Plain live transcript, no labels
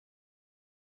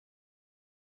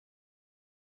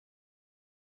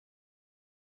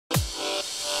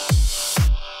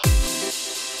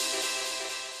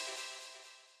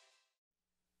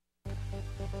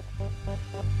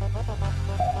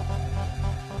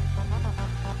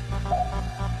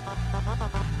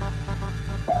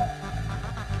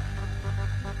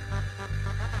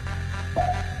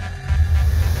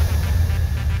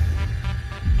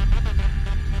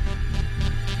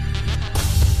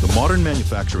modern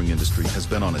manufacturing industry has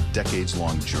been on a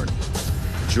decades-long journey.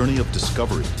 A journey of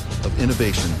discovery, of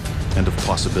innovation, and of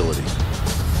possibility.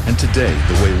 And today,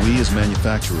 the way we as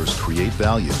manufacturers create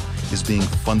value is being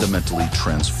fundamentally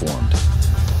transformed.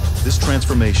 This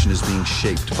transformation is being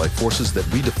shaped by forces that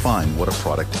redefine what a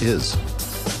product is.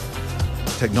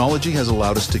 Technology has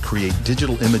allowed us to create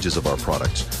digital images of our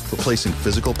products, replacing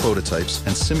physical prototypes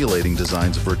and simulating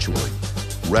designs virtually,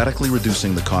 radically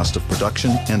reducing the cost of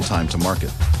production and time to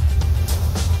market.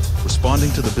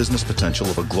 Responding to the business potential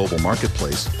of a global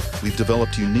marketplace, we've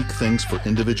developed unique things for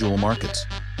individual markets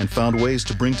and found ways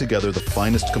to bring together the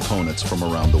finest components from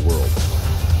around the world.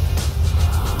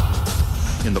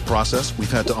 In the process,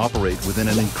 we've had to operate within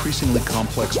an increasingly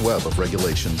complex web of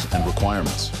regulations and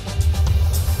requirements.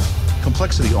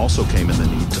 Complexity also came in the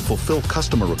need to fulfill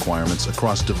customer requirements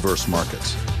across diverse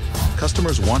markets.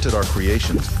 Customers wanted our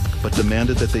creations, but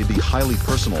demanded that they be highly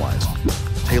personalized,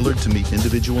 tailored to meet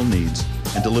individual needs,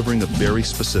 and delivering a very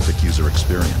specific user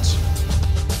experience.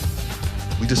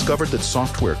 We discovered that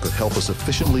software could help us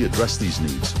efficiently address these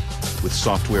needs. With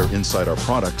software inside our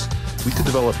products, we could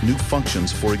develop new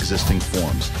functions for existing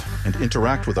forms and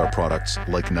interact with our products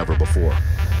like never before.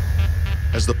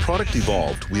 As the product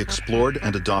evolved, we explored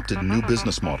and adopted new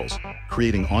business models,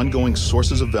 creating ongoing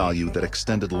sources of value that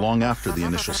extended long after the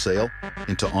initial sale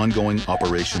into ongoing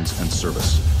operations and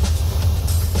service.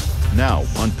 Now,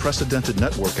 unprecedented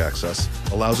network access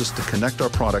allows us to connect our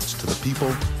products to the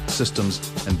people, systems,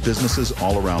 and businesses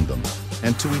all around them,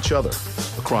 and to each other,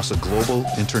 across a global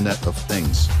Internet of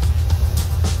Things.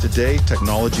 Today,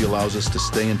 technology allows us to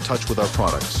stay in touch with our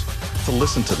products, to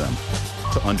listen to them,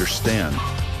 to understand,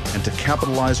 and to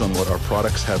capitalize on what our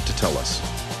products have to tell us.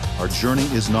 Our journey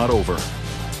is not over,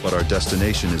 but our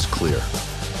destination is clear.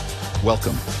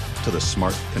 Welcome to the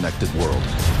smart, connected world.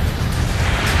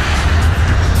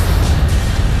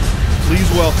 Please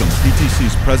welcome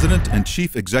PTC's President and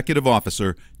Chief Executive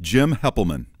Officer, Jim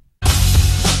Heppelmann.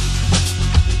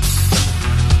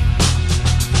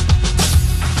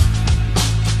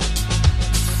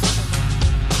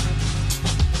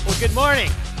 Well, good morning,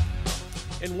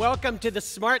 and welcome to the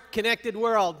Smart Connected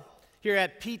World here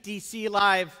at PTC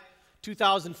Live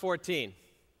 2014.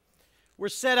 We're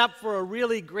set up for a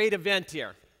really great event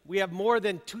here. We have more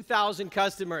than 2,000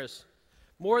 customers,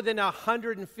 more than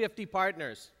 150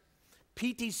 partners.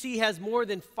 PTC has more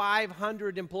than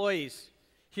 500 employees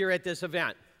here at this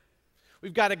event.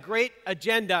 We've got a great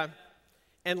agenda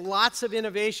and lots of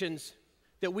innovations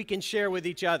that we can share with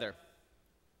each other.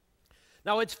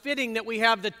 Now, it's fitting that we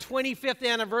have the 25th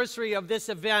anniversary of this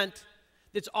event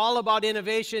that's all about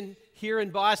innovation here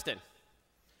in Boston.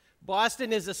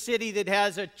 Boston is a city that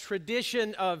has a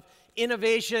tradition of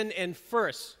innovation and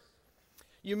firsts.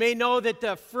 You may know that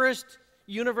the first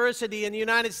university in the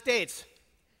United States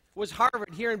was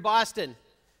Harvard here in Boston,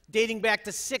 dating back to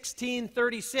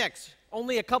 1636,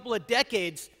 only a couple of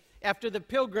decades after the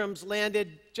Pilgrims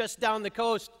landed just down the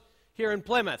coast here in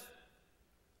Plymouth.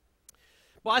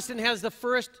 Boston has the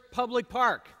first public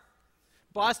park.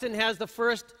 Boston has the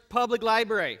first public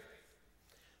library.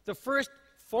 The first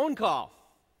phone call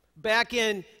back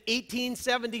in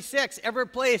 1876 ever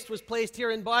placed was placed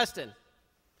here in Boston.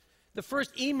 The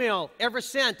first email ever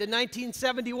sent in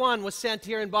 1971 was sent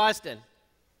here in Boston.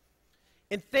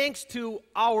 And thanks to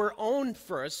our own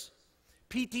firsts,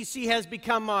 PTC has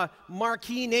become a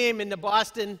marquee name in the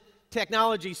Boston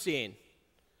technology scene.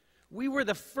 We were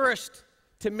the first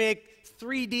to make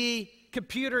 3D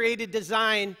computer-aided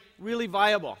design really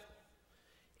viable.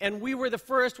 And we were the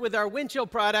first with our Windchill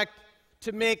product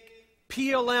to make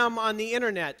PLM on the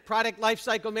internet, product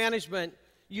lifecycle management,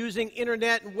 using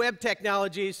internet and web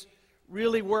technologies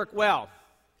really work well.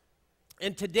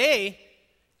 And today,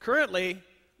 currently,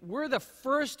 we're the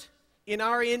first in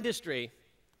our industry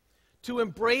to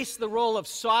embrace the role of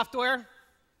software,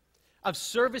 of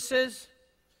services,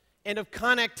 and of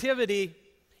connectivity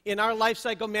in our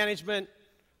lifecycle management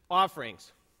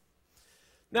offerings.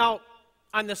 Now,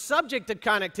 on the subject of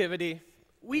connectivity,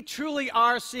 we truly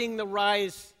are seeing the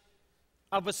rise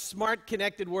of a smart,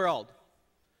 connected world.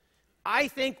 I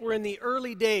think we're in the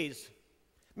early days,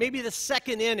 maybe the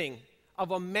second inning,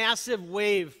 of a massive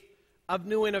wave of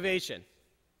new innovation.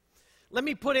 Let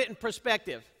me put it in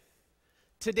perspective.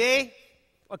 Today,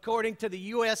 according to the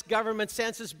U.S. Government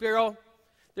Census Bureau,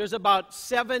 there's about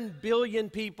 7 billion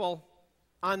people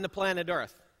on the planet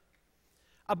Earth.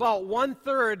 About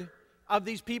 1/3 of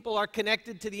these people are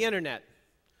connected to the internet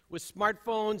with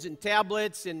smartphones and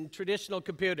tablets and traditional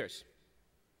computers.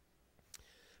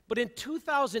 But in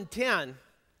 2010,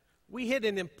 we hit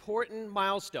an important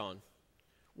milestone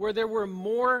where there were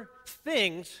more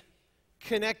things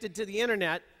connected to the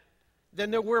internet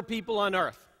than there were people on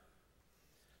Earth.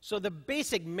 So the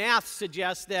basic math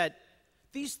suggests that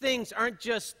these things aren't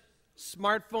just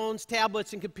smartphones,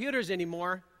 tablets, and computers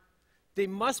anymore. They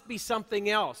must be something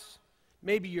else.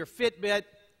 Maybe your Fitbit,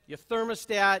 your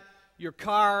thermostat, your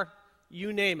car,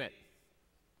 you name it.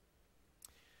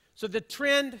 So the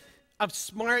trend of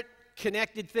smart,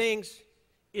 connected things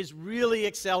is really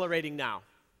accelerating now.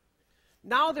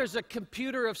 Now there's a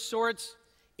computer of sorts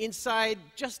inside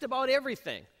just about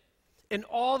everything. And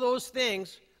all those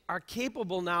things are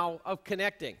capable now of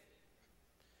connecting.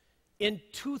 In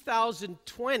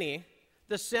 2020,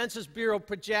 the Census Bureau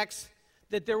projects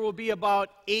that there will be about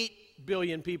 8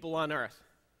 billion people on Earth.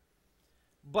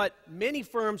 But many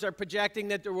firms are projecting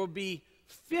that there will be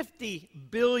 50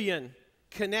 billion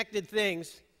connected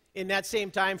things in that same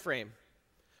time frame.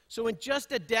 So in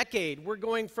just a decade, we're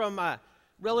going from a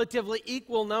relatively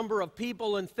equal number of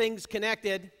people and things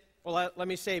connected, well, let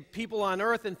me say people on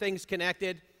Earth and things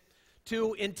connected,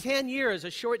 to in 10 years, a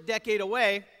short decade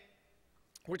away,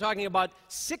 we're talking about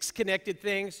 6 connected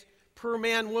things per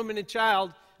man, woman, and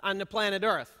child on the planet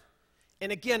Earth.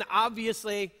 And again,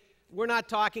 obviously, we're not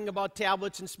talking about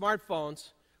tablets and smartphones.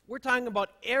 We're talking about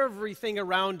everything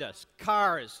around us: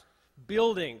 cars,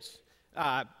 buildings,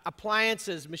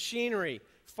 appliances, machinery,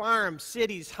 farms,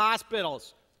 cities,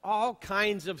 hospitals, all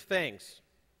kinds of things.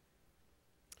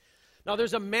 Now,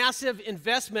 there's a massive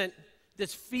investment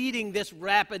that's feeding this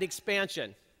rapid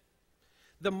expansion.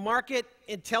 The market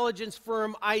intelligence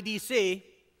firm IDC,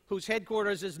 whose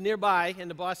headquarters is nearby in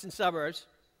the Boston suburbs,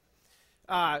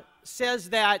 says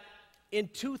that in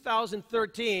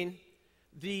 2013,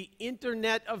 the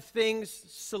Internet of Things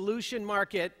solution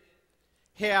market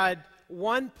had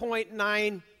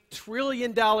 $1.9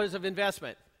 trillion of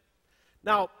investment.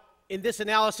 Now, in this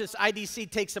analysis,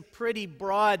 IDC takes a pretty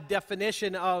broad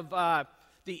definition of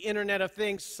the Internet of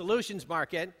Things solutions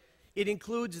market. It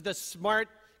includes the smart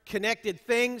connected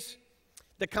things,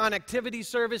 the connectivity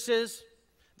services,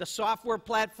 the software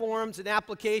platforms and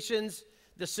applications,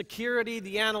 the security,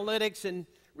 the analytics, and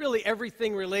really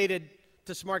everything related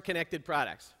to smart connected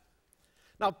products.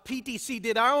 Now, PTC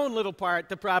did our own little part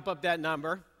to prop up that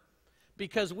number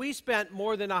because we spent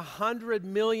more than $100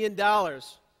 million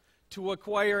to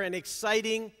acquire an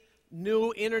exciting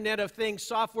new Internet of Things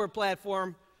software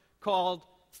platform called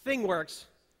ThingWorx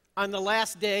on the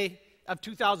last day of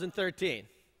 2013.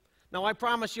 Now, I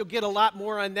promise you'll get a lot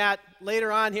more on that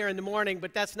later on here in the morning,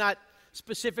 but that's not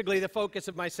specifically the focus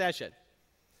of my session.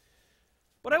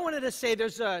 But I wanted to say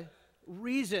there's a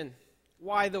reason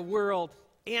why the world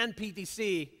and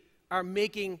PTC are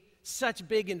making such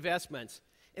big investments,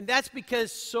 and that's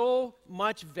because so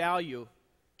much value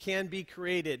can be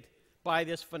created by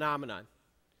this phenomenon.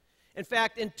 In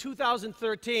fact, in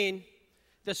 2013,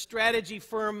 the strategy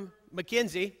firm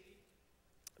McKinsey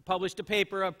published a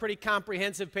paper, a pretty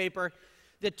comprehensive paper,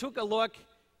 that took a look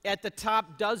at the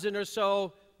top dozen or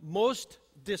so most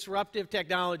disruptive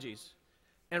technologies.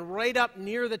 And right up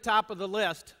near the top of the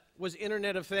list was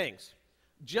Internet of Things,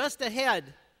 just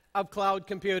ahead of cloud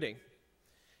computing.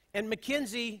 And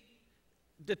McKinsey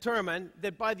determined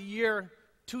that by the year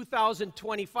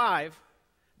 2025,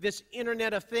 this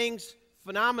Internet of Things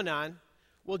phenomenon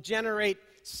will generate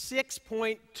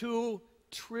 $6.2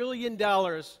 trillion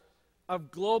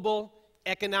of global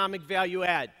economic value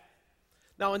add.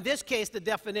 Now, in this case, the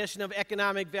definition of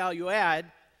economic value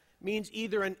add means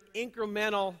either an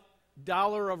incremental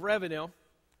dollar of revenue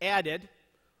added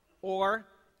or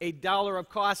a dollar of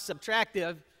cost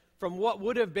subtractive from what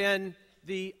would have been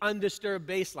the undisturbed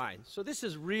baseline. So this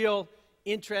is real,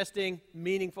 interesting,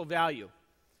 meaningful value.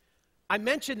 I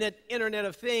mentioned that Internet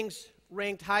of Things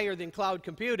ranked higher than cloud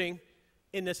computing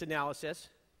in this analysis.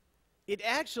 It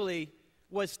actually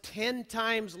was 10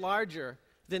 times larger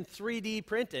than 3D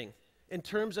printing in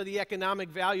terms of the economic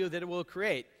value that it will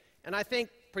create. And I think,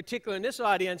 particularly in this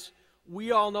audience,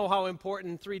 we all know how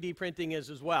important 3D printing is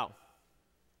as well.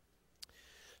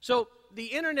 So the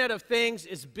Internet of Things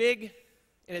is big,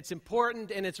 and it's important,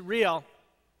 and it's real.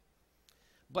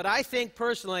 But I think,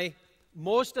 personally,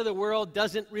 most of the world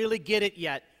doesn't really get it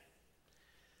yet.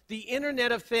 The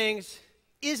Internet of Things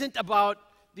isn't about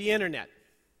the Internet.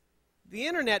 The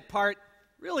Internet part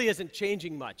really isn't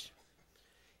changing much.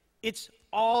 It's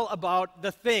all about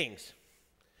the things.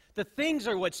 The things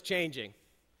are what's changing.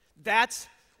 That's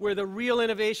where the real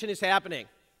innovation is happening.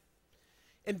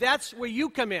 And that's where you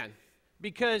come in,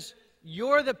 because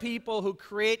you're the people who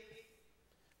create,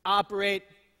 operate,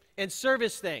 and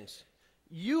service things.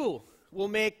 You will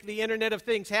make the Internet of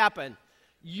Things happen.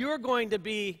 You're going to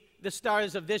be the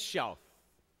stars of this show.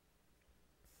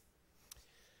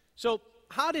 So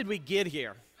how did we get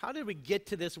here? How did we get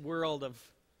to this world of,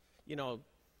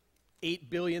 8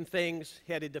 billion things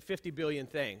headed to 50 billion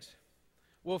things?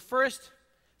 Well, first,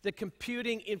 the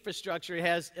computing infrastructure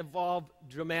has evolved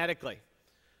dramatically.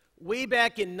 Way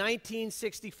back in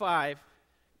 1965,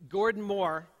 Gordon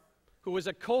Moore, who was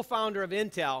a co-founder of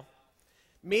Intel,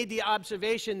 made the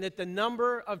observation that the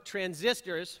number of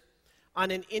transistors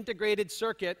on an integrated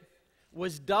circuit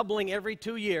was doubling every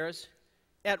 2 years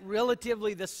at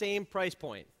relatively the same price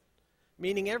point,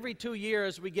 meaning every 2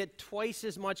 years we get twice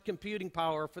as much computing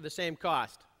power for the same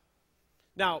cost.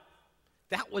 Now,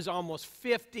 that was almost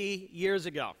 50 years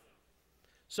ago.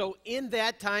 So in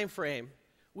that time frame,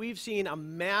 we've seen a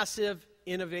massive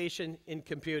innovation in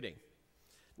computing.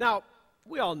 Now,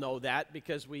 we all know that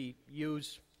because we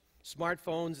use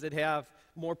smartphones that have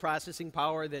more processing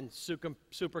power than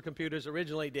supercomputers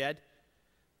originally did.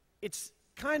 It's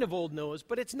kind of old news,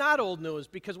 but it's not old news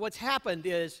because what's happened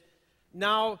is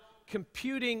now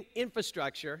computing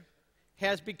infrastructure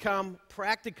has become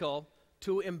practical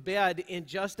to embed in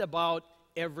just about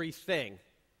everything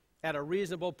at a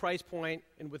reasonable price point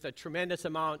and with a tremendous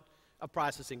amount of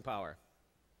processing power.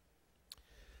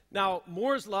 Now,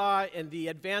 Moore's Law and the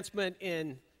advancement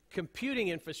in computing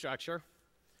infrastructure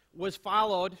was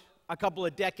followed a couple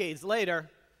of decades later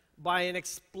by an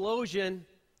explosion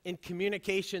in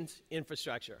communications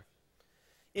infrastructure.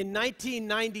 In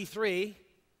 1993,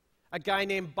 a guy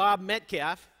named Bob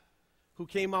Metcalfe, who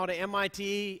came out of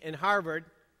MIT and Harvard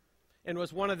and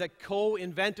was one of the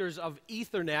co-inventors of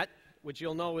Ethernet, which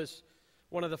you'll know is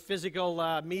one of the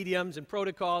physical mediums and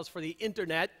protocols for the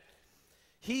internet,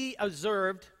 he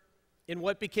observed in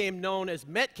what became known as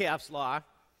Metcalfe's Law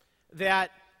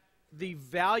that the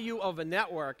value of a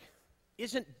network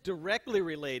isn't directly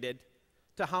related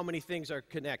to how many things are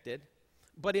connected,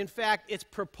 but in fact it's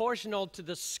proportional to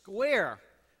the square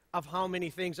of how many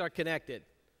things are connected.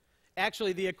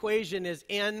 Actually, the equation is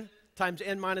n times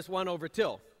n minus 1 over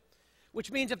 2,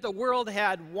 which means if the world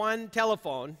had one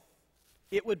telephone,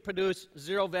 it would produce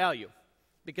 0 value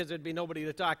because there'd be nobody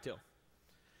to talk to.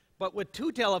 But with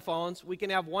 2 telephones, we can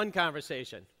have 1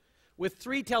 conversation. With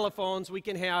 3 telephones, we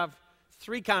can have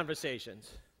 3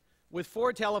 conversations. With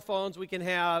 4 telephones, we can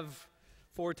have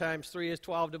 4 times 3 is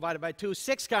 12 divided by 2,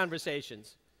 6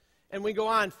 conversations. And we go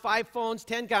on, 5 phones,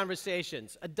 10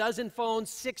 conversations. A dozen phones,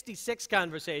 66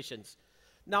 conversations.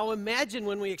 Now imagine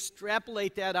when we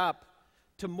extrapolate that up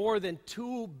to more than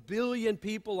 2 billion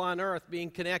people on Earth being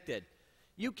connected.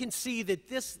 You can see that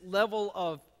this level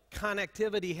of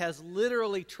connectivity has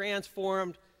literally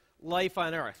transformed life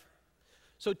on Earth.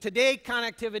 So today,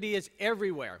 connectivity is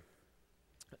everywhere.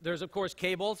 There's, of course,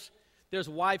 cables. There's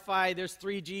Wi-Fi. There's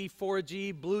 3G,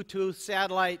 4G, Bluetooth,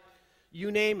 satellite,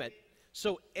 you name it.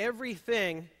 So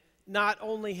everything not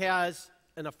only has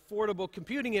an affordable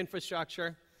computing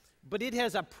infrastructure, but it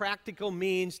has a practical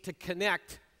means to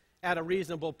connect at a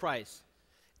reasonable price.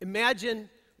 Imagine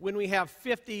when we have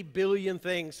 50 billion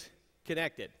things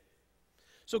connected.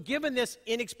 So given this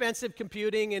inexpensive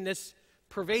computing and this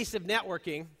pervasive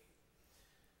networking,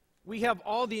 we have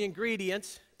all the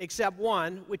ingredients except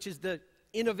one, which is the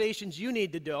innovations you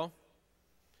need to do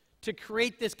to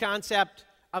create this concept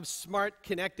of smart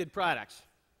connected products,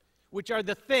 which are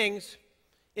the things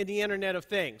in the Internet of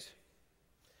Things.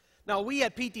 Now, we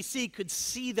at PTC could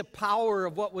see the power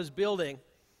of what was building,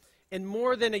 and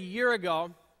more than a year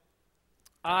ago,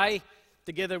 I,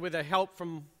 together with the help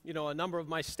from a number of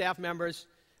my staff members,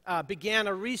 began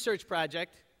a research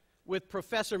project with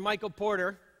Professor Michael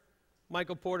Porter.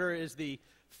 Michael Porter is the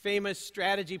famous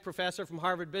strategy professor from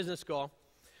Harvard Business School.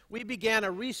 We began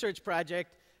a research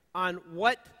project on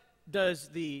what does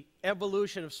the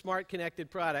evolution of smart connected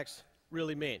products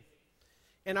really mean.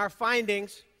 And our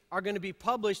findings are going to be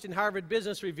published in Harvard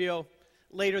Business Review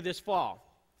later this fall.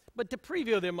 But to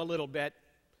preview them a little bit,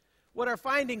 what our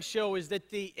findings show is that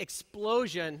the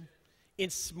explosion in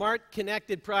smart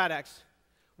connected products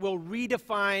will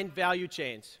redefine value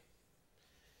chains.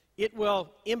 It will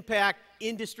impact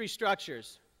industry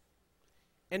structures,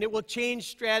 and it will change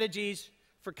strategies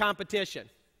for competition.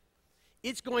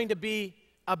 It's going to be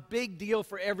a big deal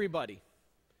for everybody.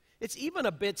 It's even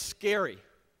a bit scary,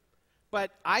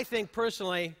 but I think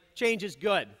personally, change is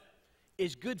good.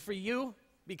 It's good for you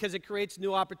because it creates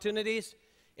new opportunities,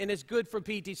 and it's good for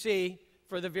PTC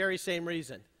for the very same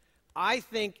reason. I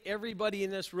think everybody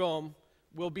in this room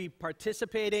will be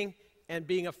participating and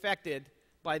being affected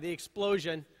by the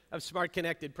explosion of smart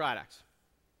connected products.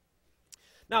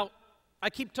 Now, I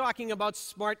keep talking about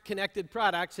smart connected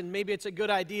products, and maybe it's a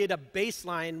good idea to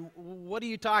baseline, what are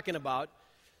you talking about?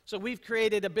 So we've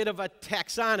created a bit of a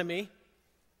taxonomy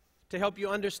to help you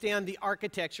understand the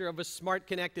architecture of a smart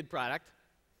connected product.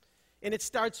 And it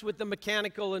starts with the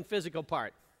mechanical and physical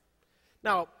part.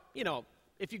 Now, you know,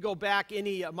 if you go back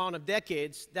any amount of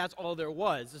decades, that's all there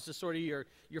was. This is sort of your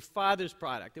father's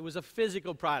product. It was a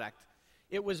physical product.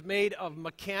 It was made of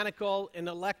mechanical and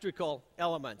electrical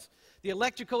elements. The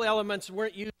electrical elements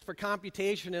weren't used for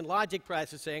computation and logic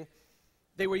processing.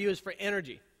 They were used for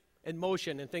energy and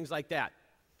motion and things like that.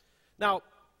 Now,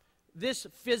 this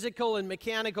physical and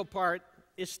mechanical part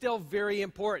is still very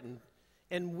important,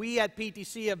 and we at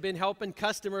PTC have been helping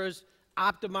customers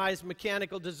optimize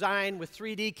mechanical design with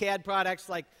 3D CAD products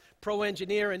like Pro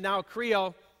Engineer and now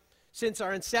Creo since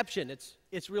our inception.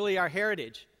 It's really our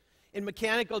heritage. And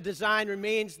mechanical design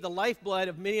remains the lifeblood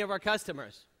of many of our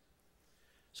customers.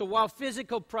 So while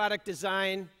physical product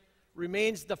design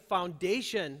remains the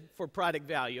foundation for product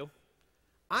value,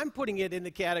 I'm putting it in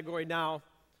the category now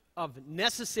of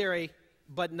necessary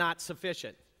but not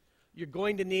sufficient. You're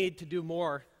going to need to do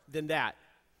more than that.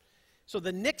 So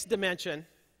the next dimension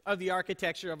of the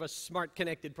architecture of a smart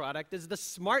connected product is the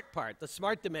smart part, the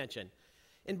smart dimension.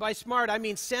 And by smart, I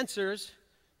mean sensors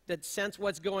that sense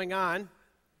what's going on.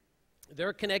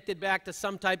 They're connected back to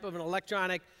some type of an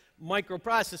electronic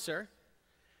microprocessor.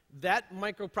 That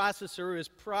microprocessor is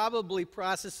probably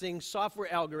processing software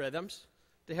algorithms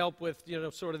to help with, you know,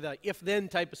 sort of the if-then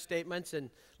type of statements and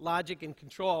logic and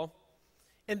control.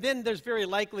 And then there's very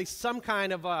likely some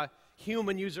kind of a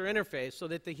human user interface so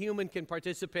that the human can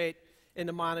participate in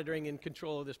the monitoring and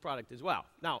control of this product as well.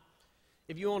 Now,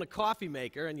 if you own a coffee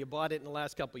maker and you bought it in the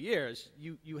last couple of years,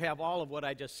 you have all of what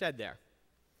I just said there.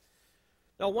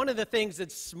 Now, one of the things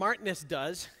that smartness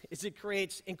does is it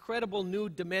creates incredible new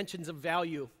dimensions of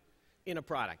value in a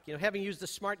product. You know, having used a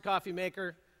smart coffee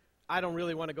maker, I don't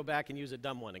really want to go back and use a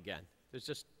dumb one again. There's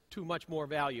just too much more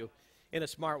value in a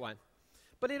smart one.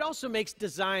 But it also makes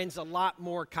designs a lot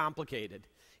more complicated.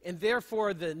 And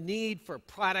therefore, the need for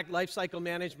product lifecycle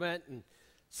management and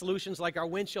solutions like our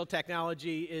windshield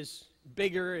technology is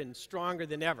bigger and stronger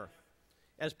than ever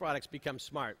as products become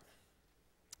smart.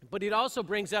 But it also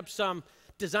brings up some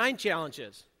design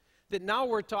challenges that now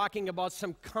we're talking about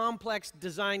some complex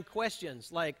design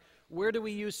questions like where do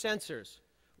we use sensors?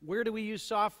 Where do we use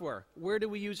software? Where do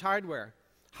we use hardware?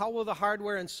 How will the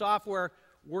hardware and software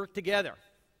work together?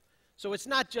 So it's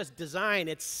not just design,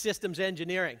 it's systems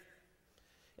engineering.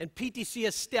 And PTC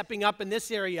is stepping up in this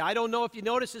area. I don't know if you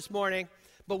noticed this morning,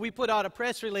 but we put out a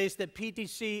press release that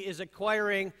PTC is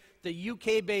acquiring the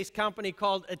UK-based company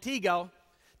called Atigo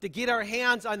to get our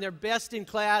hands on their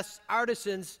best-in-class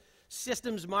artisans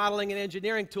systems modeling and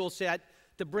engineering tool set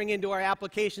to bring into our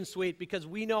application suite because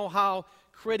we know how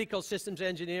critical systems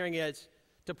engineering is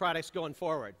to products going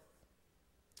forward.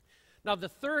 Now, the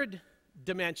third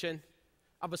dimension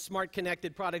of a smart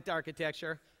connected product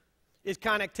architecture is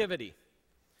connectivity.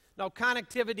 Now,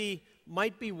 connectivity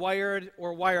might be wired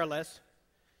or wireless.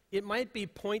 It might be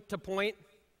point-to-point.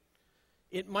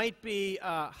 It might be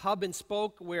hub and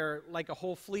spoke where like a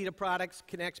whole fleet of products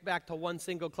connects back to one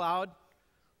single cloud.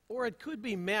 Or it could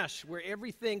be mesh where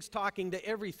everything's talking to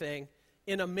everything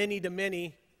in a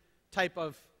many-to-many type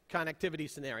of connectivity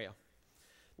scenario.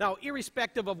 Now,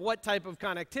 irrespective of what type of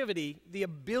connectivity, the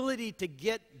ability to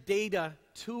get data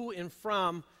to and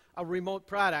from a remote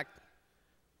product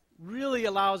really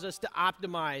allows us to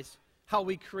optimize how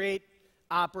we create,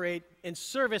 operate, and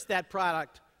service that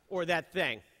product or that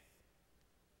thing.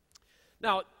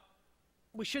 Now,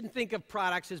 we shouldn't think of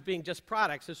products as being just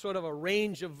products. There's sort of a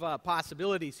range of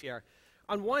possibilities here.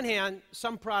 On one hand,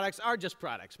 some products are just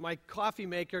products. My coffee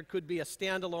maker could be a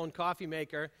standalone coffee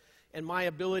maker, and my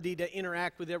ability to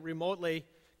interact with it remotely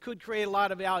could create a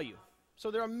lot of value.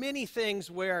 So there are many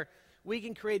things where we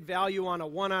can create value on a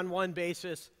one-on-one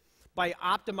basis by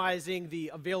optimizing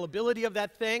the availability of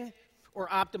that thing or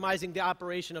optimizing the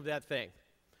operation of that thing.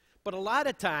 But a lot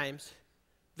of times,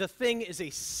 the thing is a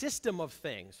system of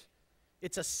things.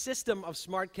 It's a system of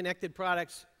smart connected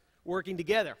products working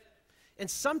together. And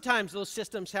sometimes those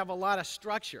systems have a lot of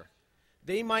structure.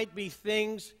 They might be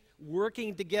things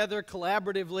working together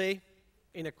collaboratively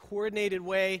in a coordinated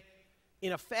way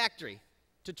in a factory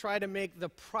to try to make the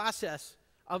process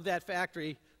of that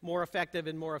factory more effective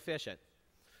and more efficient.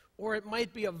 Or it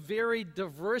might be a very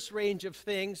diverse range of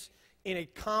things in a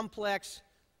complex,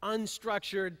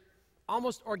 unstructured,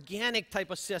 almost organic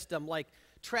type of system like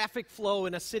traffic flow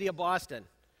in a city of Boston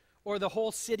or the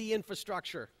whole city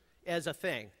infrastructure as a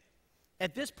thing.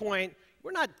 At this point,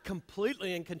 we're not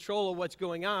completely in control of what's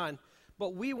going on,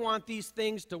 but we want these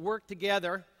things to work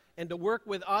together and to work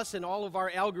with us and all of our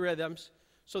algorithms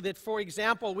so that, for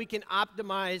example, we can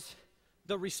optimize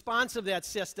the response of that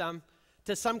system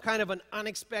to some kind of an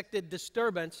unexpected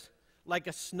disturbance like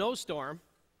a snowstorm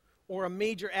or a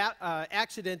major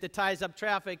accident that ties up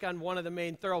traffic on one of the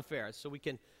main thoroughfares. So we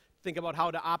can think about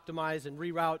how to optimize and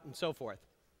reroute and so forth.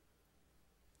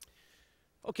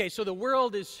 Okay, so the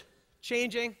world is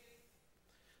changing.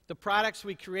 The products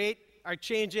we create are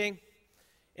changing.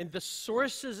 And the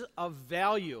sources of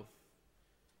value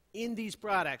in these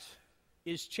products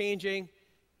is changing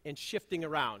and shifting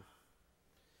around.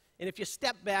 And if you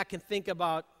step back and think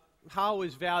about how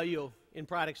is value in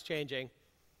products changing,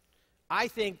 I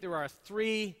think there are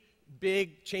three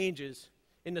big changes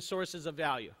in the sources of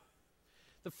value.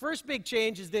 The first big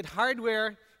change is that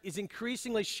hardware is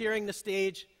increasingly sharing the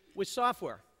stage with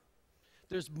software.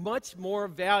 There's much more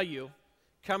value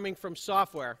coming from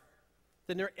software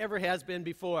than there ever has been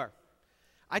before.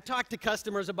 I talk to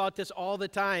customers about this all the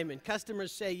time, and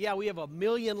customers say, yeah, we have 1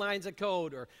 million lines of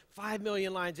code, or 5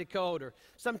 million lines of code, or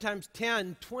sometimes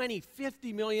 10, 20,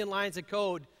 50 million lines of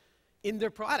code in their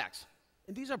products.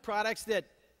 And these are products that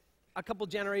a couple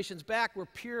generations back were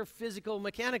pure physical,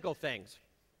 mechanical things.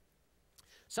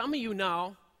 Some of you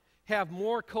now have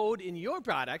more code in your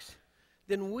products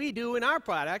than we do in our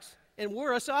products, and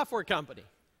we're a software company.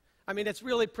 I mean, it's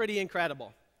really pretty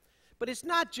incredible. But it's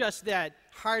not just that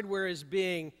hardware is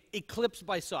being eclipsed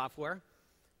by software.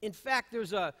 In fact,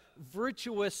 there's a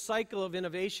virtuous cycle of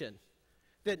innovation,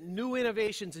 that new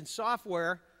innovations in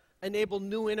software enable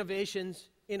new innovations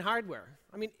in hardware.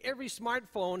 I mean, every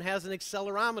smartphone has an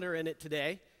accelerometer in it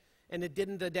today, and it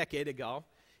didn't a decade ago.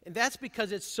 And that's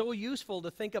because it's so useful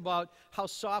to think about how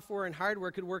software and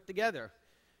hardware could work together.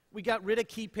 We got rid of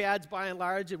keypads by and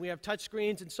large, and we have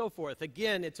touchscreens and so forth.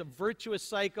 Again, it's a virtuous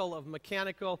cycle of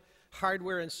mechanical,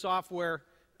 hardware, and software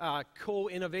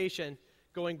co-innovation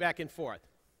going back and forth.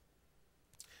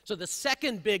 So the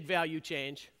second big value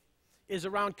change is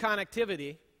around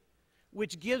connectivity,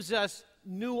 which gives us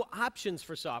new options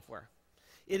for software.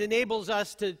 It enables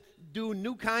us to do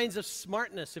new kinds of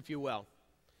smartness, if you will.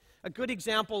 A good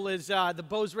example is the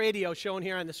Bose radio shown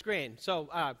here on the screen. So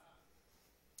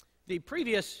the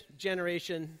previous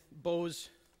generation Bose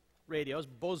radios,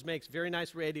 Bose makes very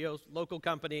nice radios, local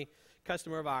company,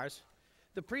 customer of ours.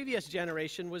 The previous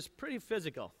generation was pretty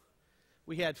physical.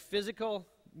 We had physical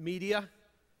media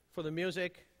for the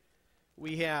music.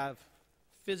 We have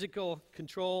physical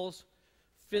controls,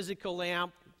 physical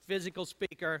amp, physical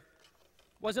speaker.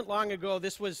 Wasn't long ago,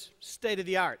 this was state of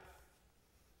the art.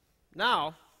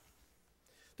 Now,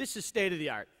 this is state of the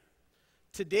art.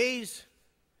 Today's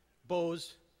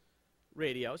Bose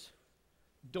radios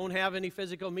don't have any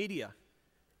physical media.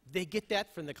 They get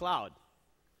that from the cloud.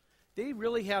 They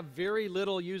really have very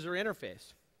little user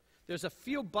interface. There's a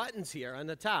few buttons here on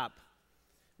the top,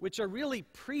 which are really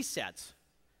presets,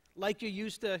 like you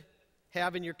used to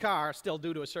have in your car, still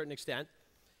do to a certain extent.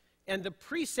 And the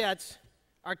presets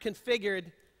are configured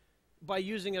by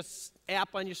using an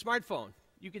app on your smartphone.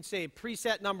 You can say,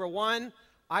 preset number 1,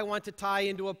 I want to tie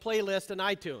into a playlist on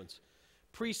iTunes.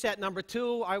 Preset number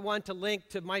 2, I want to link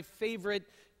to my favorite,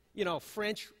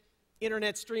 French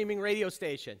internet streaming radio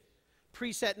station.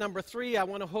 Preset number 3, I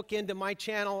want to hook into my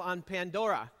channel on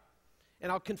Pandora. And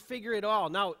I'll configure it all.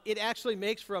 Now, it actually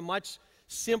makes for a much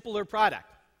simpler product.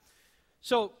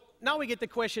 So now we get the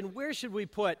question, where should we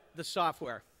put the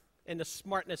software and the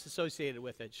smartness associated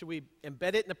with it? Should we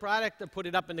embed it in the product or put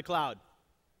it up in the cloud?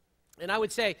 And I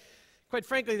would say, quite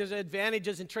frankly, there's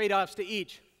advantages and trade-offs to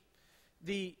each.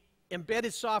 The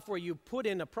embedded software you put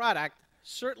in a product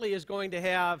certainly is going to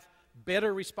have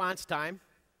better response time.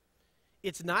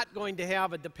 It's not going to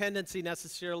have a dependency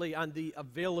necessarily on the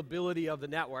availability of the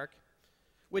network,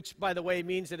 which, by the way,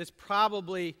 means that it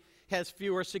probably has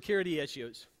fewer security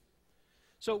issues.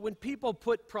 So when people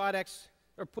put products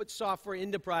or put software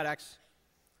into products,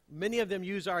 many of them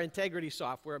use our integrity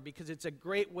software because it's a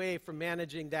great way for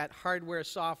managing that hardware,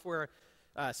 software,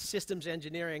 systems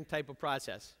engineering type of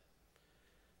process.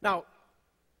 Now,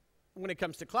 when it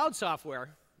comes to cloud software,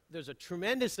 there's a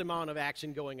tremendous amount of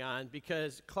action going on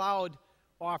because cloud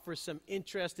offers some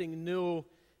interesting new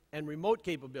and remote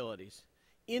capabilities.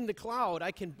 In the cloud,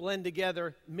 I can blend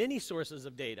together many sources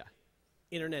of data.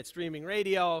 Internet streaming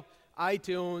radio,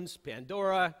 iTunes,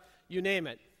 Pandora, you name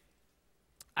it.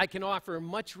 I can offer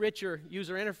much richer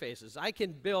user interfaces. I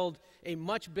can build a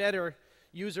much better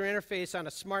user interface on a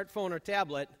smartphone or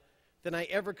tablet than I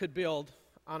ever could build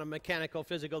on a mechanical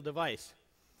physical device.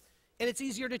 And it's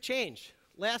easier to change.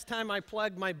 Last time I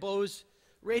plugged my Bose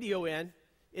radio in,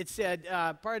 it said,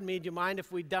 pardon me, do you mind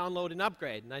if we download an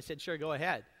upgrade? And I said, sure, go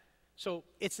ahead. So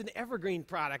it's an evergreen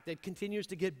product that continues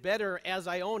to get better as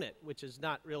I own it, which is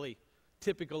not really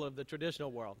typical of the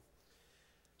traditional world.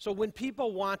 So when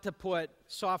people want to put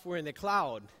software in the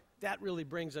cloud, that really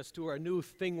brings us to our new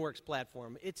ThingWorks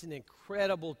platform. It's an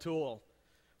incredible tool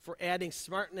for adding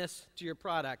smartness to your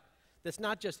product that's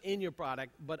not just in your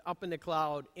product, but up in the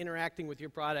cloud, interacting with your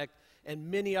product,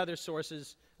 and many other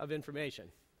sources of information.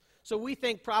 So we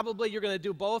think probably you're going to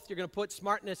do both. You're going to put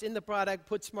smartness in the product,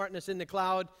 put smartness in the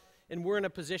cloud, and we're in a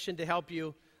position to help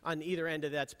you on either end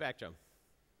of that spectrum.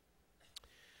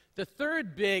 The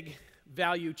third big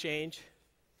value change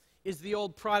is the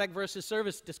old product versus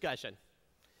service discussion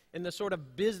and the sort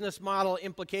of business model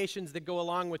implications that go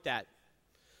along with that.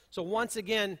 So once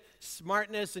again,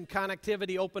 smartness and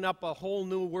connectivity open up a whole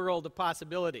new world of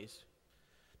possibilities.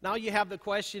 Now you have the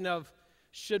question of,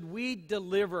 should we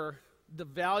deliver the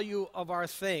value of our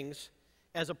things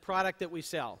as a product that we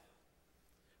sell?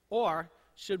 Or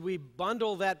should we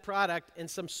bundle that product and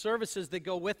some services that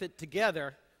go with it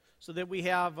together so that we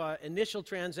have an initial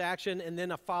transaction and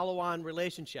then a follow-on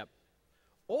relationship?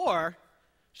 Or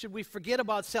should we forget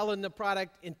about selling the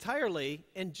product entirely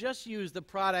and just use the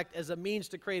product as a means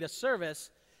to create a service,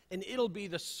 and it'll be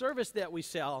the service that we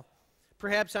sell,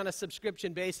 perhaps on a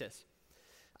subscription basis?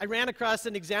 I ran across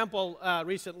an example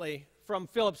recently from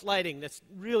Philips Lighting that's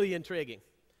really intriguing.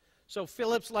 So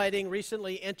Philips Lighting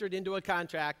recently entered into a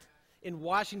contract in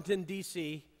Washington,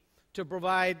 D.C. to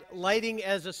provide lighting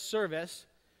as a service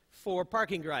for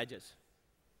parking garages.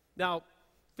 Now,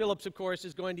 Philips, of course,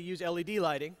 is going to use LED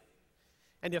lighting.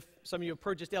 And if some of you have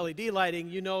purchased LED lighting,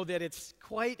 you know that it's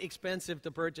quite expensive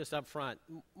to purchase up front,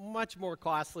 much more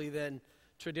costly than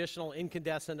traditional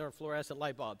incandescent or fluorescent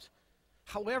light bulbs.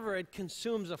 However, it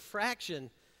consumes a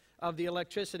fraction of the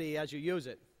electricity as you use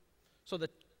it. So the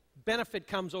benefit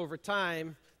comes over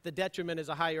time. The detriment is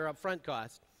a higher upfront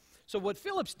cost. So what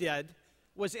Philips did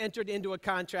was entered into a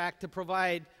contract to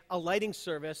provide a lighting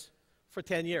service for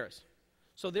 10 years.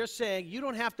 So they're saying, you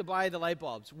don't have to buy the light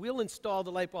bulbs. We'll install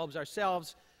the light bulbs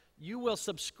ourselves. You will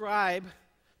subscribe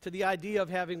to the idea of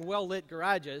having well-lit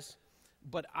garages,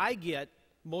 but I get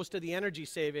most of the energy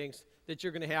savings that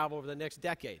you're going to have over the next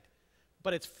decade.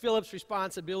 But it's Philips'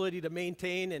 responsibility to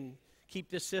maintain and keep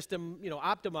this system,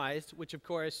 optimized, which of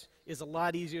course is a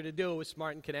lot easier to do with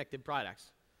smart and connected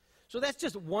products. So that's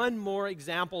just one more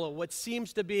example of what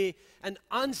seems to be an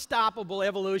unstoppable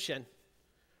evolution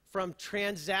from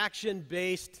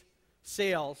transaction-based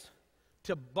sales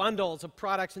to bundles of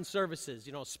products and services,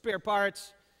 spare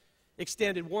parts,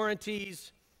 extended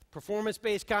warranties,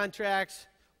 performance-based contracts,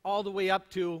 all the way up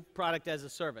to product as a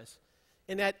service.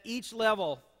 And at each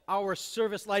level, our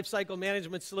service lifecycle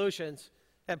management solutions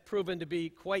have proven to be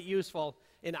quite useful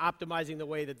in optimizing the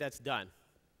way that that's done.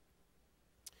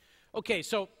 Okay,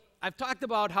 so I've talked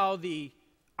about how the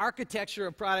architecture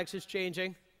of products is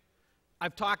changing.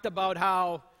 I've talked about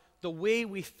how the way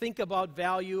we think about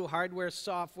value, hardware,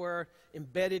 software,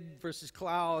 embedded versus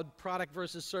cloud, product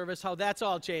versus service, how that's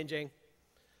all changing.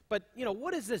 But,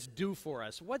 what does this do for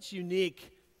us? What's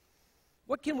unique?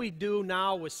 What can we do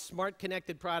now with smart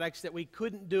connected products that we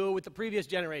couldn't do with the previous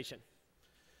generation?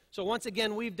 So once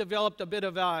again, we've developed a bit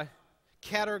of a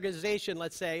categorization,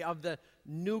 let's say, of the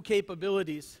new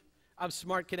capabilities of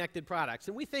smart connected products.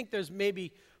 And we think there's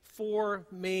maybe 4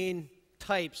 main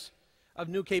types of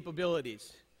new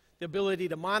capabilities. The ability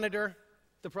to monitor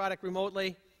the product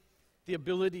remotely, the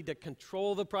ability to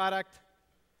control the product,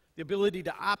 the ability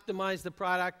to optimize the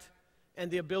product, and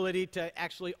the ability to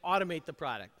actually automate the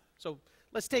product. So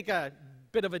let's take a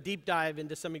bit of a deep dive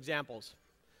into some examples.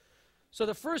 So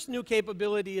the first new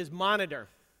capability is monitor.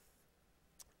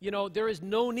 There is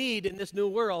no need in this new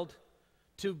world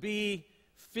to be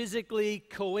physically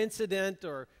coincident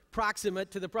or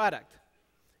proximate to the product.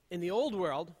 In the old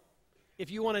world, if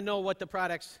you want to know what the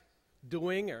product's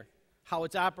doing or how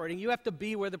it's operating, you have to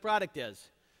be where the product is,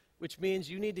 which means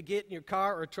you need to get in your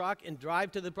car or truck and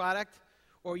drive to the product,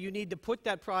 or you need to put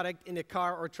that product in a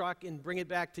car or truck and bring it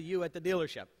back to you at the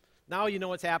dealership. Now you know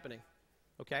what's happening,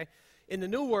 okay? In the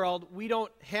new world, we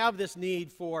don't have this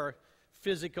need for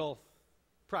physical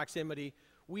proximity.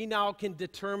 We now can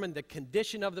determine the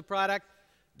condition of the product,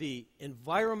 the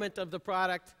environment of the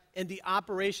product, and the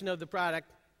operation of the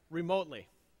product remotely.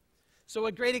 So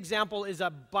a great example is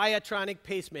a biotronic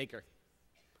pacemaker.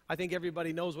 I think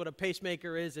everybody knows what a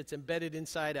pacemaker is. It's embedded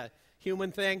inside a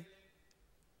human thing.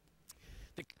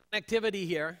 The connectivity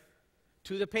here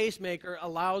to the pacemaker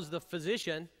allows the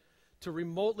physician to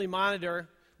remotely monitor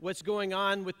what's going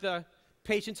on with the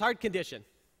patient's heart condition.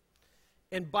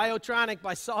 And Biotronic,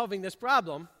 by solving this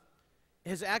problem,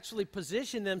 has actually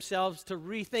positioned themselves to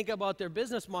rethink about their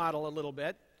business model a little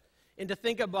bit and to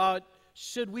think about,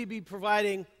 should we be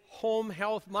providing home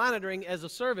health monitoring as a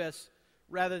service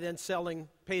rather than selling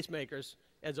pacemakers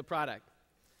as a product?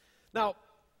 Now,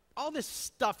 all this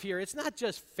stuff here, it's not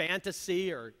just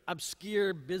fantasy or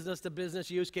obscure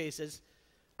business-to-business use cases.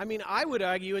 I mean, I would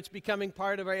argue it's becoming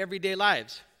part of our everyday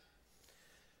lives.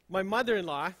 My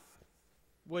mother-in-law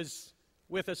was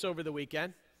with us over the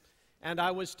weekend, and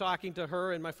I was talking to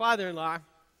her and my father-in-law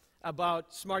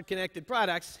about smart connected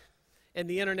products and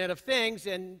the Internet of Things,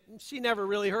 and she never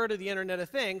really heard of the Internet of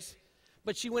Things,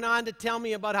 but she went on to tell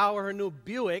me about how her new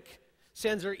Buick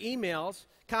sends her emails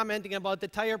commenting about the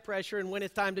tire pressure and when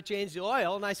it's time to change the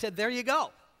oil, and I said, there you go.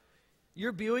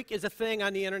 Your Buick is a thing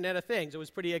on the Internet of Things. It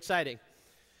was pretty exciting.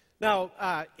 Now,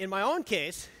 in my own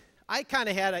case, I kind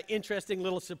of had an interesting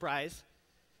little surprise.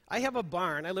 I have a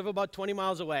barn. I live about 20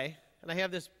 miles away, and I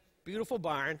have this beautiful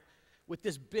barn with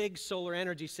this big solar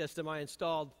energy system I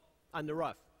installed on the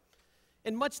roof.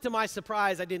 And much to my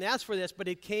surprise, I didn't ask for this, but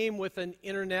it came with an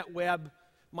internet web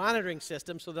monitoring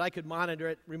system so that I could monitor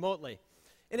it remotely.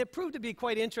 And it proved to be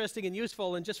quite interesting and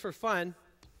useful, and just for fun,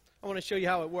 I want to show you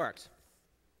how it works.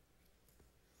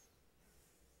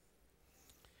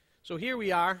 So here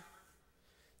we are.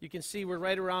 You can see we're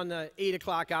right around the 8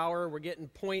 o'clock hour. We're getting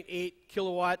 0.8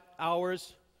 kilowatt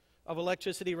hours of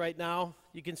electricity right now.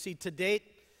 You can see to date,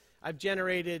 I've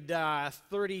generated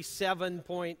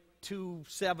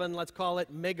 37.27, let's call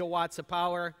it, megawatts of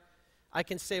power. I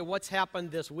can say what's happened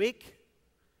this week,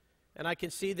 and I can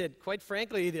see that, quite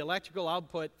frankly, the electrical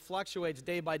output fluctuates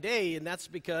day by day, and that's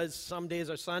because some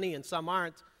days are sunny and some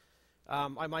aren't.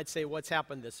 I might say what's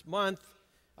happened this month.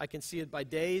 I can see it by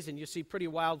days, and you see pretty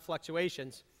wild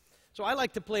fluctuations. So I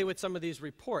like to play with some of these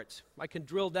reports. I can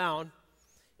drill down,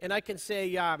 and I can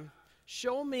say,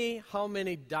 show me how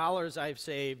many dollars I've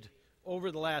saved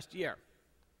over the last year.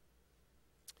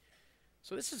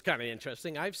 So this is kind of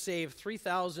interesting. I've saved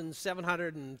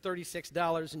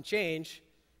 $3,736 and change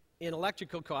in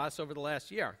electrical costs over the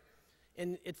last year.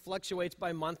 And it fluctuates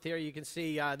by month here. You can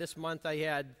see this month I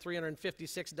had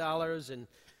 $356 and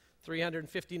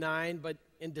 $359, but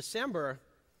in December,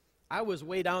 I was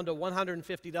way down to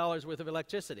 $150 worth of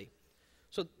electricity.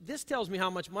 So this tells me how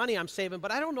much money I'm saving,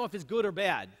 but I don't know if it's good or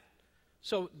bad.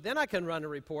 So then I can run a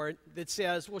report that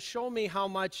says, well, show me how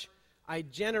much I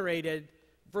generated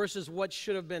versus what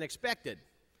should have been expected.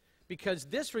 Because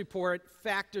this report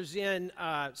factors in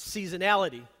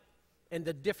seasonality and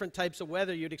the different types of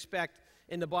weather you'd expect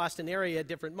in the Boston area at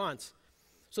different months.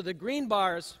 So the green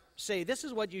bars say this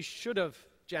is what you should have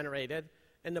generated,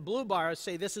 and the blue bars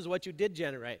say this is what you did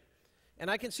generate. And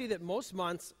I can see that most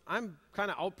months I'm kind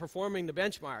of outperforming the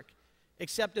benchmark,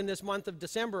 except in this month of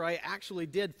December I actually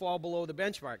did fall below the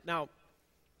benchmark. Now,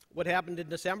 what happened in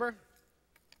December?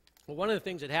 Well, one of the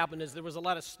things that happened is there was a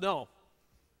lot of snow,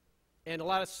 and a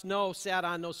lot of snow sat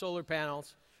on those solar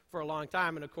panels for a long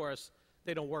time, and of course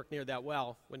they don't work near that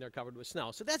well when they're covered with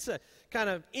snow. So that's a kind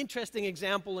of interesting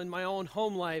example in my own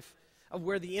home life of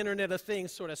where the Internet of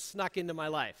Things sort of snuck into my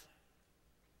life.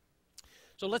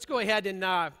 So let's go ahead and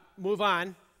move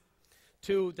on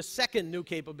to the second new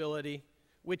capability,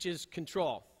 which is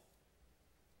control.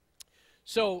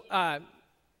 So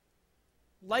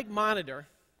like monitor,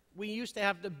 we used to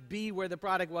have to be where the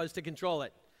product was to control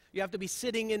it. You have to be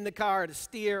sitting in the car to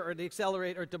steer or to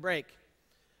accelerate or to brake.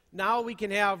 Now we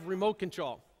can have remote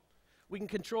control. We can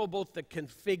control both the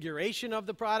configuration of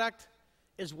the product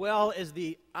as well as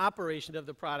the operation of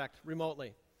the product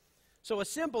remotely. So a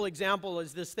simple example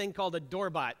is this thing called a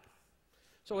doorbot.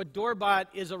 So a doorbot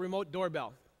is a remote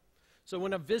doorbell. So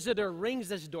when a visitor rings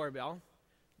this doorbell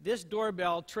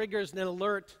triggers an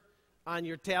alert on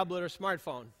your tablet or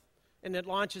smartphone, and it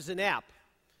launches an app.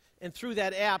 And through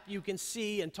that app, you can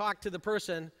see and talk to the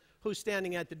person who's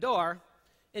standing at the door,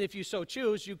 and if you so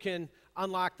choose, you can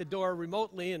unlock the door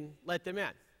remotely and let them in.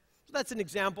 So that's an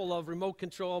example of remote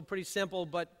control, pretty simple,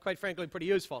 but quite frankly, pretty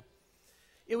useful.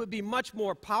 It would be much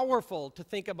more powerful to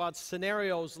think about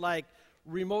scenarios like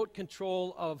remote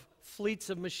control of fleets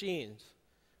of machines,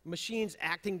 machines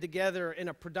acting together in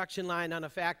a production line on a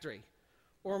factory,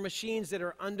 or machines that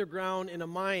are underground in a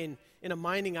mine, in a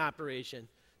mining operation,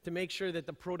 to make sure that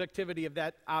the productivity of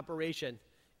that operation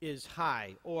is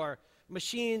high, or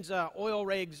machines, oil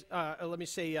rigs,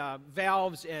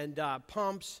 valves and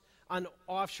pumps on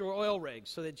offshore oil rigs,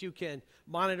 so that you can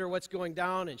monitor what's going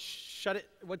on and shut it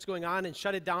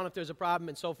down if there's a problem,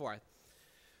 and so forth.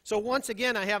 So once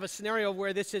again, I have a scenario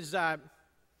where this is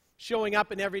showing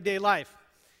up in everyday life.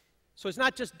 So it's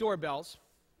not just doorbells.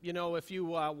 You know, if you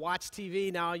watch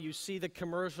TV now, you see the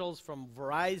commercials from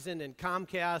Verizon and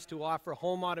Comcast who offer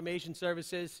home automation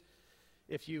services.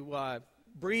 If you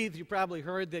breathe, you probably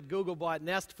heard that Google bought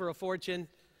Nest for a fortune.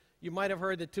 You might have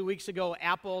heard that 2 weeks ago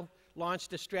Apple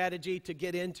launched a strategy to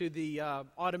get into the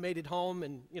automated home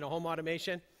and home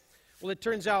automation. Well, it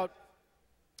turns out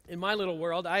in my little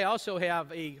world, I also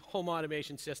have a home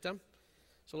automation system.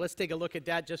 So let's take a look at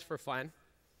that just for fun.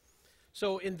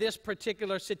 So in this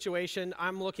particular situation,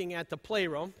 I'm looking at the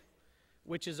playroom,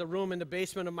 which is a room in the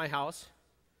basement of my house,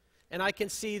 and I can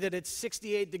see that it's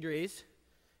 68 degrees,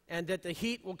 and that the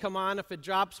heat will come on if it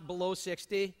drops below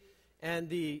 60, and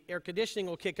the air conditioning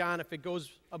will kick on if it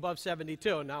goes above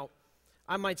 72. Now,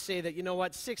 I might say that, you know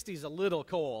what, 60 is a little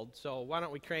cold, so why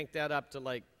don't we crank that up to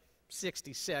like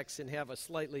 66 and have a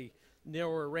slightly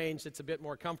narrower range that's a bit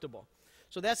more comfortable.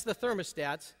 So that's the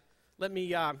thermostats. Let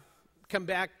me come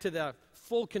back to the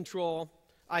full control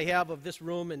I have of this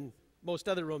room and most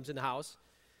other rooms in the house.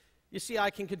 You see, I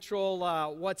can control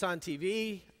what's on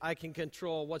TV. I can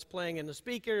control what's playing in the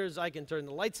speakers. I can turn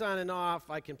the lights on and off.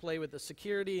 I can play with the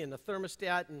security and the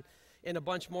thermostat and a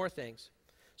bunch more things.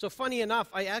 So funny enough,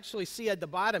 I actually see at the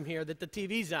bottom here that the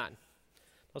TV's on.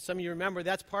 Well, some of you remember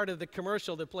that's part of the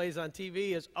commercial that plays on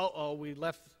TV is, uh-oh, we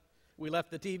left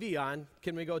the TV on.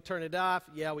 Can we go turn it off?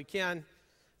 Yeah, we can.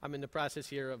 I'm in the process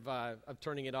here of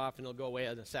turning it off, and it'll go away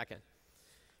in a second.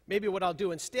 Maybe what I'll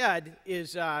do instead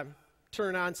is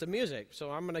turn on some music.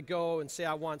 So I'm going to go and say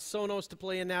I want Sonos to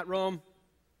play in that room.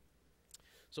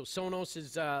 So Sonos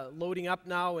is loading up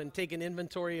now and taking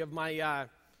inventory of my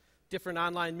different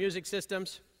online music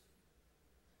systems.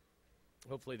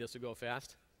 Hopefully this will go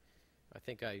fast. I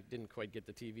think I didn't quite get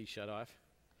the TV shut off.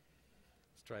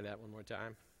 Let's try that one more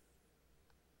time.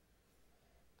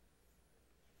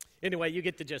 Anyway, you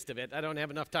get the gist of it. I don't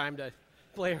have enough time to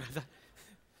play with it.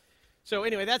 So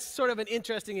anyway, that's sort of an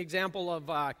interesting example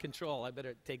of control. I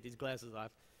better take these glasses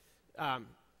off.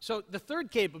 So the third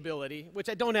capability, which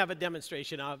I don't have a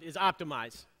demonstration of, is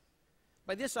optimize.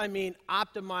 By this I mean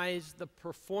optimize the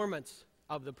performance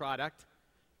of the product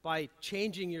by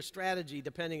changing your strategy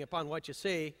depending upon what you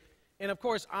see. And of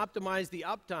course, optimize the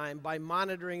uptime by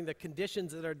monitoring the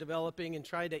conditions that are developing and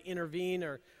try to intervene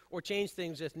or change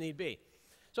things if need be.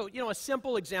 So, you know, a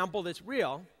simple example that's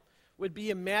real would be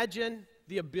imagine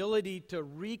the ability to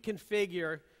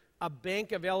reconfigure a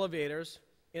bank of elevators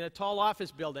in a tall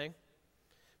office building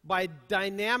by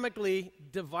dynamically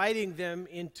dividing them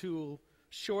into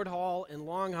short haul and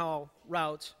long haul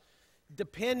routes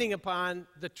depending upon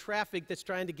the traffic that's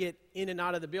trying to get in and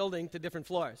out of the building to different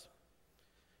floors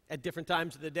at different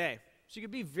times of the day. So you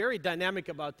can be very dynamic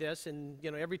about this, and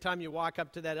you know, every time you walk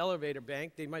up to that elevator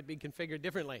bank, they might be configured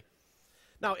differently.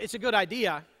 Now, it's a good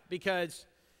idea because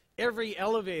every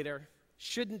elevator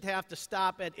shouldn't have to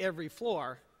stop at every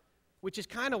floor, which is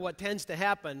kind of what tends to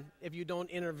happen if you don't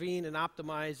intervene and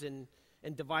optimize and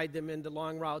divide them into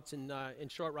long routes and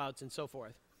short routes and so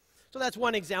forth. So that's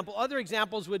one example. Other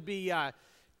examples would be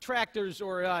tractors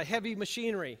or heavy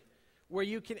machinery, where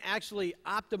you can actually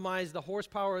optimize the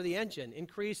horsepower of the engine,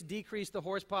 increase, decrease the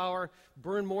horsepower,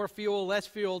 burn more fuel, less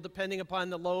fuel, depending upon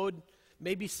the load,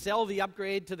 maybe sell the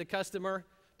upgrade to the customer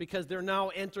because they're now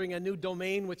entering a new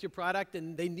domain with your product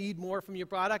and they need more from your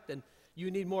product and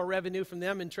you need more revenue from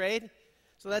them in trade.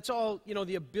 So that's all, you know,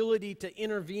 the ability to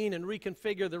intervene and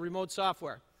reconfigure the remote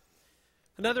software.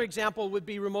 Another example would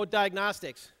be remote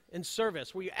diagnostics and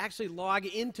service, where you actually log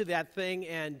into that thing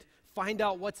and find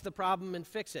out what's the problem and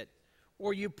fix it.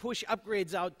 Or you push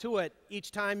upgrades out to it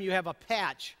each time you have a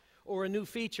patch or a new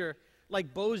feature,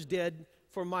 like Bose did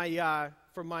for my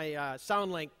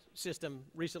SoundLink system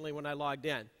recently when I logged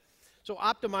in. So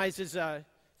optimize is a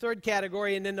third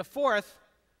category, and then the fourth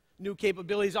new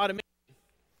capability is automation.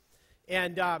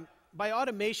 And by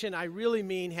automation, I really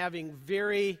mean having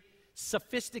very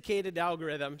sophisticated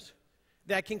algorithms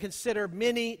that can consider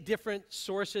many different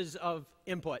sources of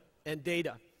input and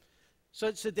data,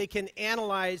 such that they can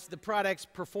analyze the product's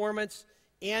performance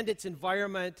and its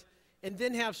environment, and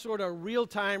then have sort of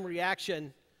real-time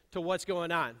reaction to what's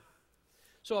going on.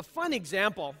 So a fun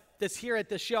example that's here at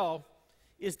the show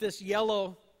is this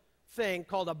yellow thing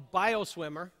called a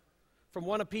bioswimmer from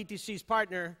one of PTC's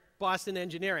partner, Boston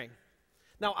Engineering.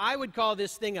 Now, I would call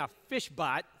this thing a fish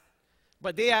bot,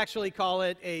 but they actually call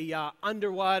it a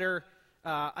underwater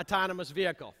autonomous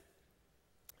vehicle.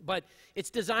 But it's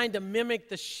designed to mimic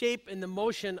the shape and the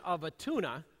motion of a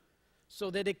tuna so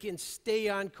that it can stay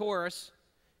on course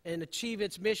and achieve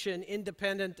its mission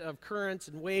independent of currents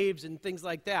and waves and things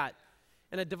like that.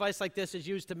 And a device like this is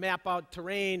used to map out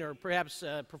terrain or perhaps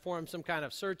perform some kind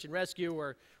of search and rescue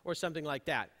or something like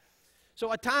that.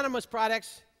 So autonomous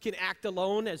products can act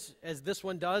alone, as this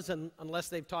one does, unless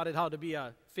they've taught it how to be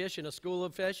a fish in a school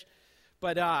of fish.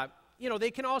 But you know,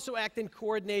 they can also act in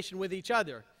coordination with each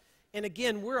other. And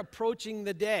again, we're approaching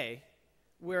the day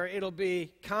where it'll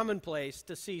be commonplace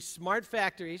to see smart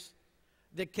factories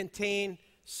that contain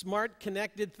smart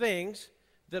connected things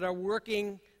that are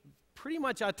working pretty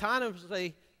much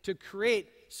autonomously to create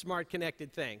smart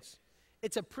connected things.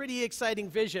 It's a pretty exciting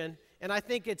vision, And I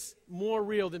think it's more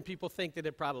real than people think that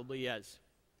it probably is.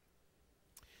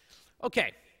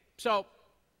 Okay, so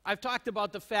I've talked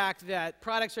about the fact that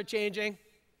products are changing,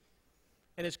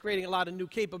 and it's creating a lot of new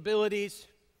capabilities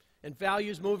and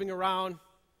values moving around.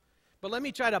 But let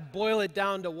me try to boil it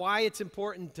down to why it's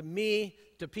important to me,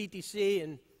 to PTC,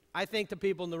 and I think to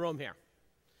people in the room here.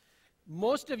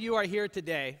 Most of you are here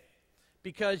today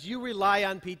because you rely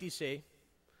on PTC,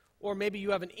 or maybe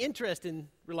you have an interest in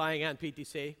relying on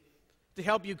PTC to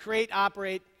help you create,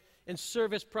 operate, and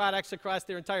service products across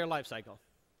their entire life cycle.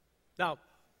 Now,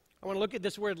 I want to look at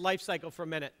this word life cycle for a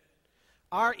minute.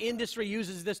 Our industry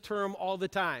uses this term all the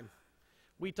time.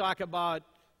 We talk about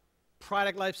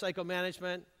product lifecycle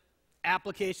management,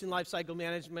 application lifecycle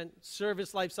management,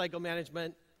 service lifecycle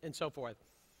management, and so forth.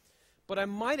 But I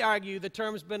might argue the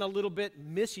term's been a little bit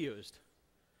misused,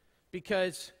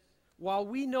 because while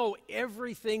we know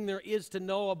everything there is to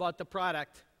know about the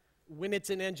product when it's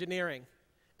in engineering,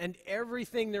 and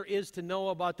everything there is to know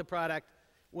about the product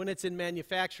when it's in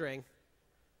manufacturing,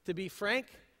 to be frank,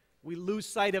 we lose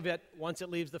sight of it once it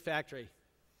leaves the factory.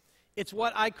 It's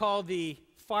what I call the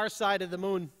far side of the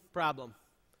moon problem.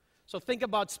 So think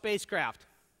about spacecraft.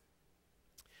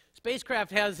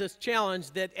 Spacecraft has this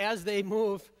challenge that as they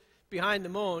move behind the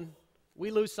moon, we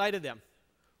lose sight of them.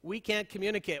 We can't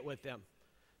communicate with them.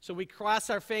 So we cross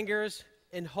our fingers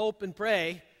and hope and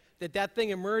pray that that thing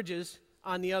emerges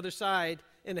on the other side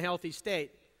in a healthy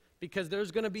state, because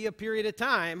there's going to be a period of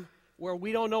time where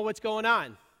we don't know what's going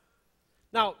on.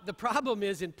 Now, the problem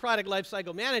is in product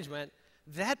lifecycle management,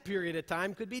 that period of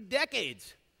time could be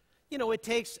decades. You know, it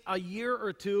takes a year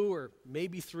or two, or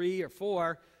maybe 3 or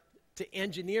 4, to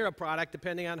engineer a product,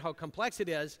 depending on how complex it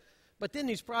is. But then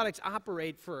these products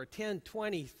operate for 10,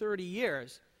 20, 30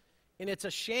 years. And it's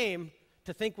a shame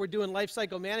to think we're doing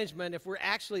lifecycle management if we're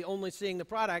actually only seeing the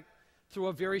product through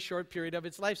a very short period of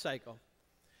its life cycle.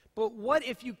 But what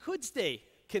if you could stay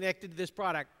connected to this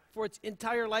product for its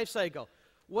entire life cycle?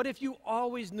 What if you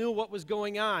always knew what was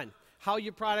going on, how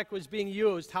your product was being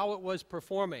used, how it was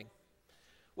performing?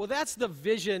 Well, that's the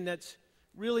vision that's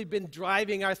really been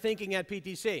driving our thinking at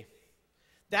PTC.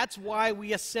 That's why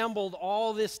we assembled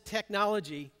all this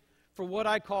technology for what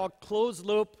I call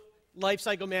closed-loop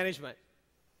lifecycle management.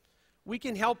 We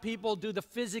can help people do the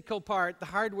physical part, the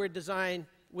hardware design,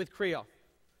 with Creo.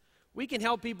 We can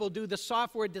help people do the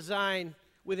software design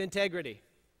with Integrity.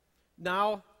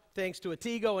 Now, thanks to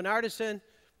Atigo and Artisan,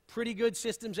 pretty good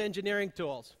systems engineering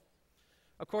tools.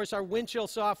 Of course, our Windchill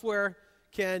software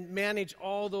can manage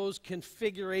all those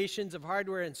configurations of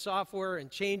hardware and software and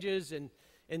changes and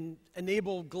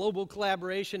enable global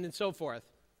collaboration and so forth.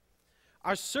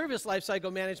 Our service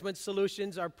lifecycle management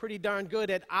solutions are pretty darn good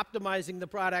at optimizing the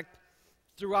product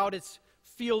throughout its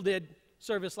fielded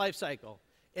service lifecycle.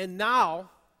 And now,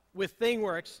 with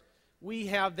ThingWorx, we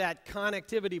have that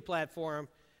connectivity platform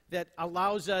that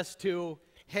allows us to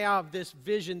have this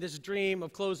vision, this dream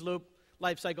of closed-loop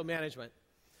lifecycle management.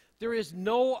 There is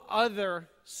no other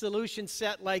solution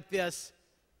set like this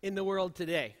in the world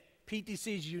today.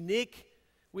 PTC is unique.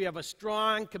 We have a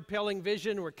strong, compelling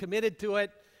vision. We're committed to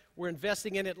it. We're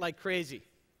investing in it like crazy.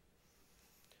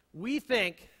 We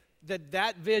think that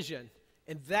that vision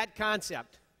and that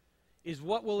concept is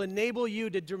what will enable you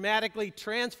to dramatically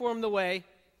transform the way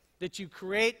that you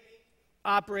create,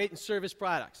 operate, and service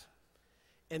products.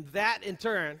 And that, in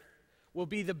turn, will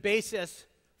be the basis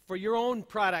for your own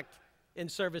product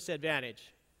and service advantage.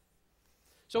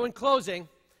 So in closing,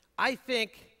 I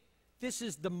think this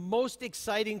is the most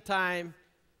exciting time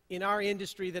in our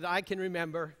industry that I can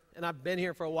remember, and I've been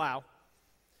here for a while.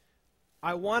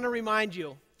 I want to remind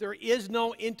you, there is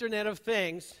no Internet of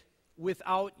Things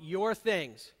without your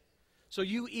things. So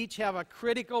you each have a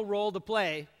critical role to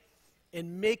play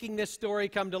in making this story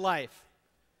come to life.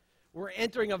 We're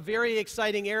entering a very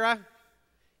exciting era,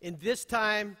 and this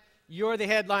time, you're the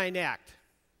headline act.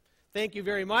 Thank you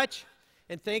very much,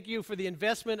 and thank you for the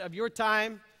investment of your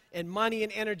time and money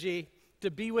and energy to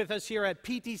be with us here at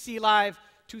PTC Live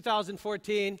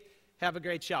 2014. Have a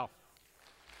great show.